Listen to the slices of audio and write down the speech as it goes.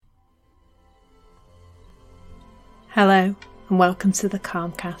Hello and welcome to the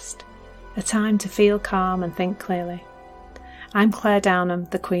Calmcast, a time to feel calm and think clearly. I'm Claire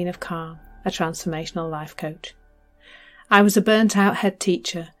Downham, the Queen of Calm, a transformational life coach. I was a burnt out head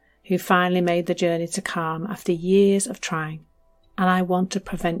teacher who finally made the journey to calm after years of trying, and I want to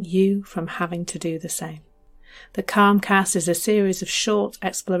prevent you from having to do the same. The Calmcast is a series of short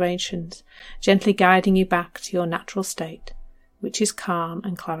explorations, gently guiding you back to your natural state, which is calm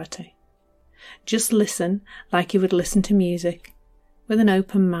and clarity. Just listen like you would listen to music, with an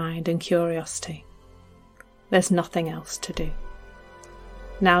open mind and curiosity. There's nothing else to do.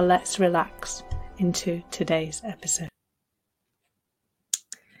 Now let's relax into today's episode.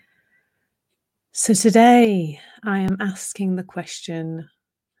 So today I am asking the question,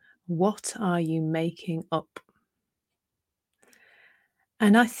 what are you making up?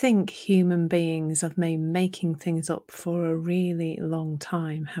 And I think human beings have been making things up for a really long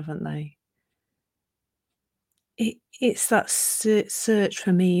time, haven't they? It's that search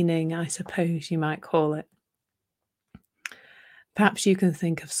for meaning, I suppose you might call it. Perhaps you can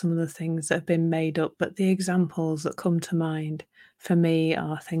think of some of the things that have been made up, but the examples that come to mind for me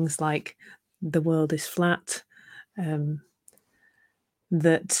are things like the world is flat, that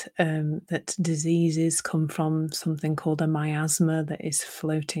diseases come from something called a miasma, that is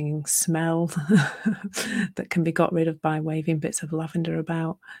floating smell that can be got rid of by waving bits of lavender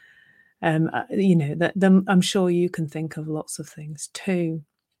about. I'm sure you can think of lots of things too,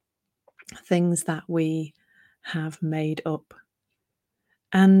 things that we have made up.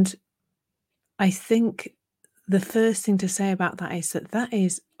 And I think the first thing to say about that is that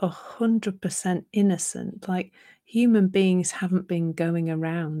is 100% innocent. Like, human beings haven't been going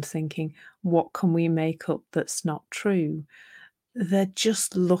around thinking, what can we make up that's not true? They're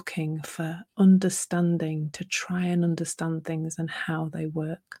just looking for understanding, to try and understand things and how they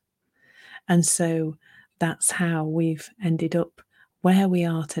work. And so that's how we've ended up where we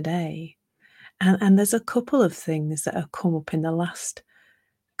are today. And there's a couple of things that have come up in the last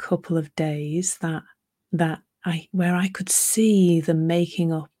couple of days where I could see the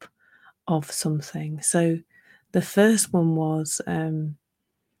making up of something. So the first one was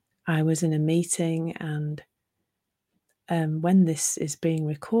I was in a meeting, and when this is being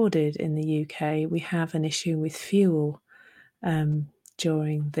recorded in the UK, we have an issue with fuel.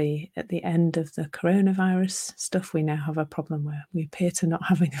 At the end of the coronavirus stuff, we now have a problem where we appear to not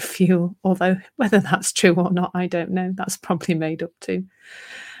having a fuel, although whether that's true or not, I don't know. That's probably made up too.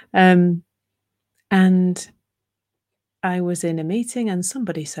 And I was in a meeting and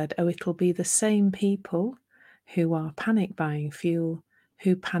somebody said, oh, it'll be the same people who are panic buying fuel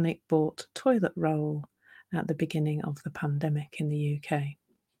who panic bought toilet roll at the beginning of the pandemic in the UK.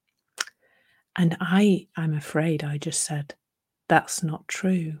 And I'm afraid I just said, that's not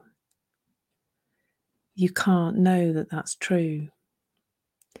true. You can't know that that's true.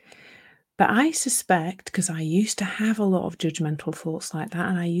 But I suspect, because I used to have a lot of judgmental thoughts like that,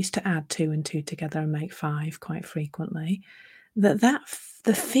 and I used to add 2 and 2 together and make 5 quite frequently, that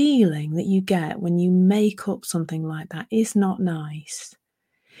the feeling that you get when you make up something like that is not nice.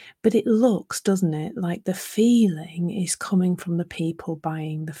 But it looks, doesn't it, like the feeling is coming from the people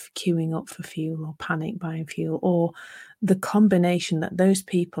queuing up for fuel or panic buying fuel, or the combination that those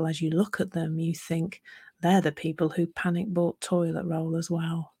people, as you look at them, you think they're the people who panic bought toilet roll as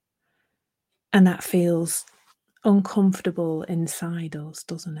well. And that feels uncomfortable inside us,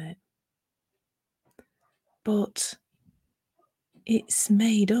 doesn't it? But it's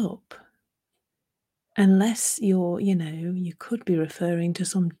made up. Unless you could be referring to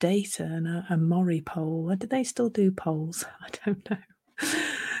some data and a Mori poll. Do they still do polls? I don't know.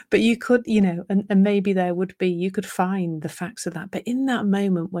 But you could, and maybe you could find the facts of that. But in that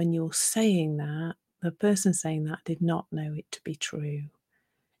moment when you're saying that, the person saying that did not know it to be true.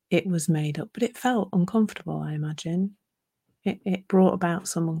 It was made up, but it felt uncomfortable, I imagine. It brought about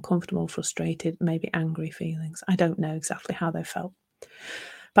some uncomfortable, frustrated, maybe angry feelings. I don't know exactly how they felt.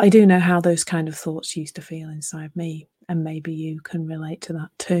 But I do know how those kind of thoughts used to feel inside me, and maybe you can relate to that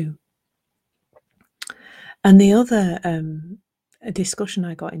too. And the other discussion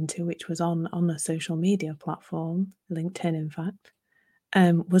I got into, which was on a social media platform, LinkedIn in fact,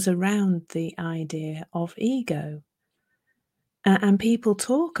 was around the idea of ego. And people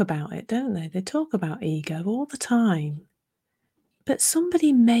talk about it, don't they? They talk about ego all the time. But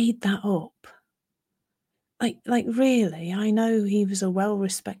somebody made that up. Like really, I know he was a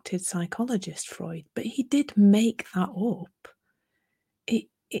well-respected psychologist, Freud, but he did make that up.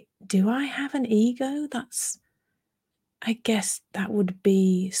 Do I have an ego? I guess that would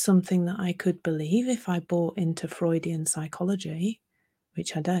be something that I could believe if I bought into Freudian psychology,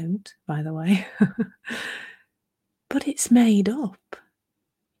 which I don't, by the way. but it's made up.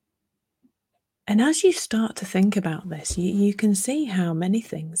 And as you start to think about this, you can see how many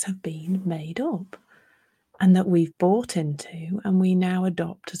things have been made up and that we've bought into and we now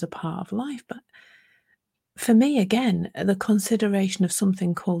adopt as a part of life. But for me, again, the consideration of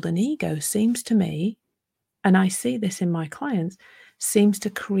something called an ego seems to me, and I see this in my clients, seems to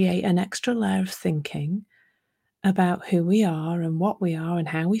create an extra layer of thinking about who we are and what we are and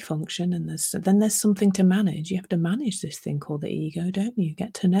how we function. And then there's something to manage. You have to manage this thing called the ego, don't you?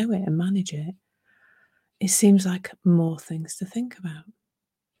 Get to know it and manage it. It seems like more things to think about.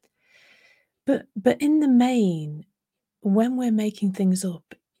 But in the main, when we're making things up,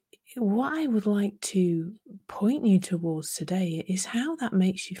 what I would like to point you towards today is how that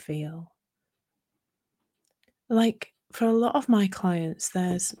makes you feel. Like for a lot of my clients,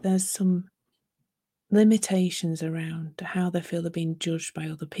 there's some limitations around how they feel they're being judged by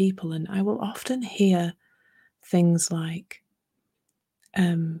other people, and I will often hear things like,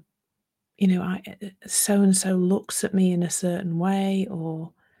 um, I so and so looks at me in a certain way,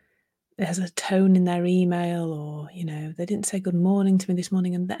 or there's a tone in their email, or they didn't say good morning to me this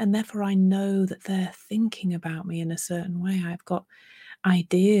morning, and therefore I know that they're thinking about me in a certain way. I've got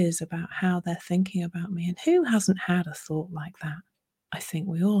ideas about how they're thinking about me, and who hasn't had a thought like that? I think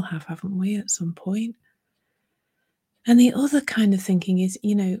we all have, haven't we, at some point? And the other kind of thinking is,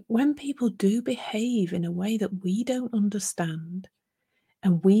 when people do behave in a way that we don't understand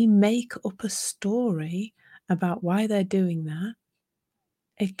and we make up a story about why they're doing that,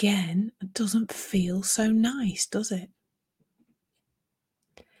 again, it doesn't feel so nice, does it?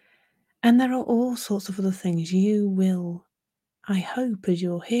 And there are all sorts of other things you will, I hope, as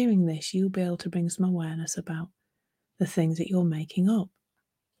you're hearing this, you'll be able to bring some awareness about the things that you're making up.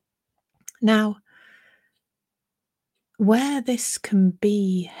 Now, where this can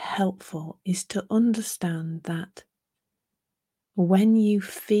be helpful is to understand that when you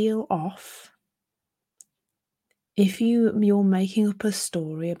feel off, if you're making up a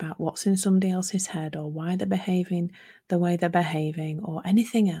story about what's in somebody else's head or why they're behaving the way they're behaving or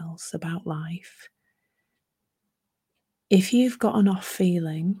anything else about life, if you've got an off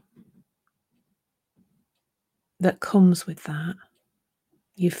feeling that comes with that,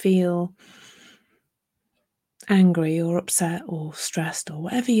 you feel angry or upset or stressed or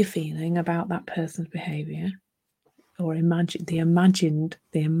whatever you're feeling about that person's behavior, or the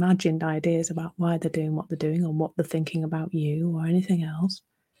imagined ideas about why they're doing what they're doing or what they're thinking about you or anything else,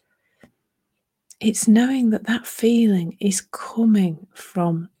 it's knowing that that feeling is coming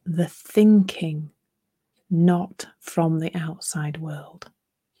from the thinking, not from the outside world.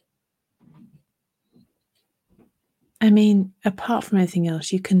 I mean, apart from anything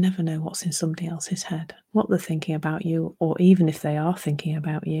else, you can never know what's in somebody else's head, what they're thinking about you, or even if they are thinking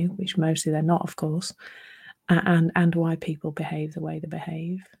about you, which mostly they're not, of course, and why people behave the way they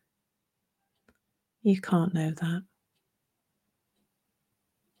behave. You can't know that.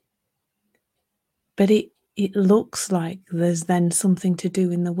 But it looks like there's then something to do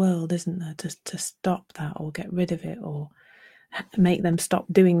in the world, isn't there, to stop that or get rid of it or make them stop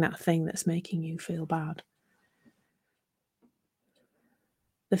doing that thing that's making you feel bad.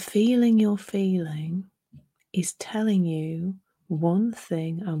 The feeling you're feeling is telling you one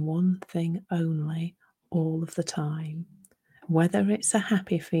thing and one thing only all of the time. Whether it's a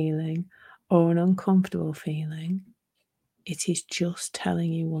happy feeling or an uncomfortable feeling, it is just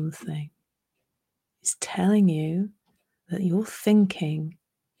telling you one thing. It's telling you that your thinking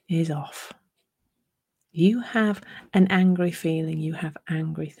is off. You have an angry feeling, you have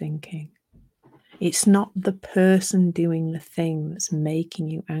angry thinking. It's not the person doing the thing that's making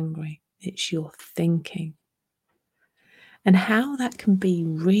you angry, it's your thinking. And how that can be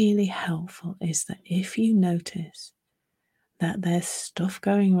really helpful is that if you notice that there's stuff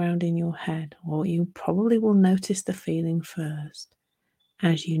going around in your head, or you probably will notice the feeling first,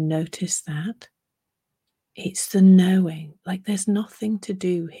 as you notice that, it's the knowing, like there's nothing to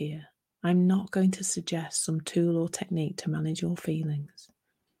do here. I'm not going to suggest some tool or technique to manage your feelings.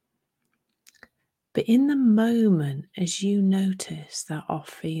 But in the moment, as you notice that off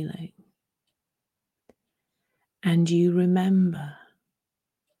feeling, and you remember,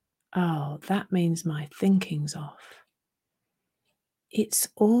 oh, that means my thinking's off. It's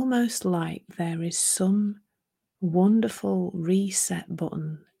almost like there is some wonderful reset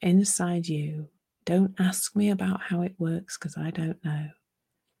button inside you. Don't ask me about how it works because I don't know.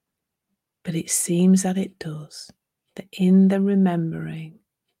 But it seems that it does. That in the remembering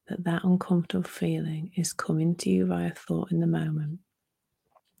that that uncomfortable feeling is coming to you via thought in the moment,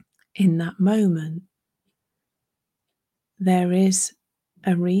 in that moment, there is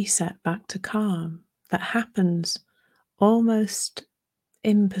a reset back to calm that happens almost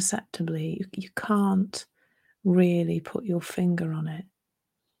imperceptibly. You can't really put your finger on it,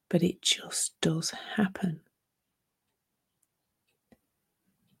 but it just does happen.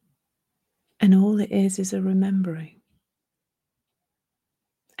 And all it is a remembering.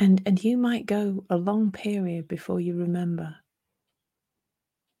 And you might go a long period before you remember,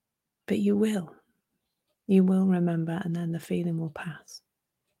 but you will. You will remember, and then the feeling will pass.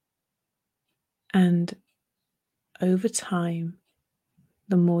 And over time,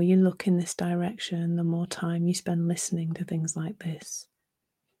 the more you look in this direction, the more time you spend listening to things like this,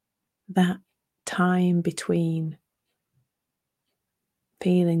 that time between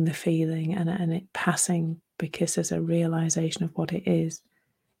feeling the feeling and it passing because there's a realization of what it is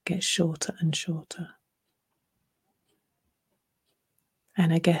gets shorter and shorter.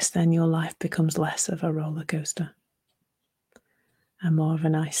 And I guess then your life becomes less of a roller coaster and more of a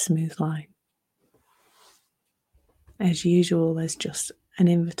nice smooth line. As usual, there's just an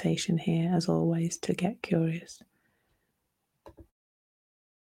invitation here, as always, to get curious.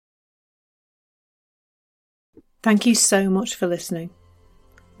 Thank you so much for listening.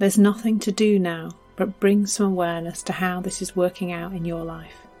 There's nothing to do now but bring some awareness to how this is working out in your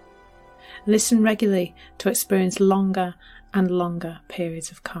life. Listen regularly to experience longer and longer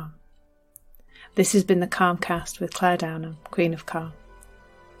periods of calm. This has been the Calmcast with Claire Downham, Queen of Calm.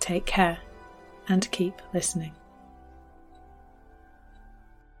 Take care and keep listening.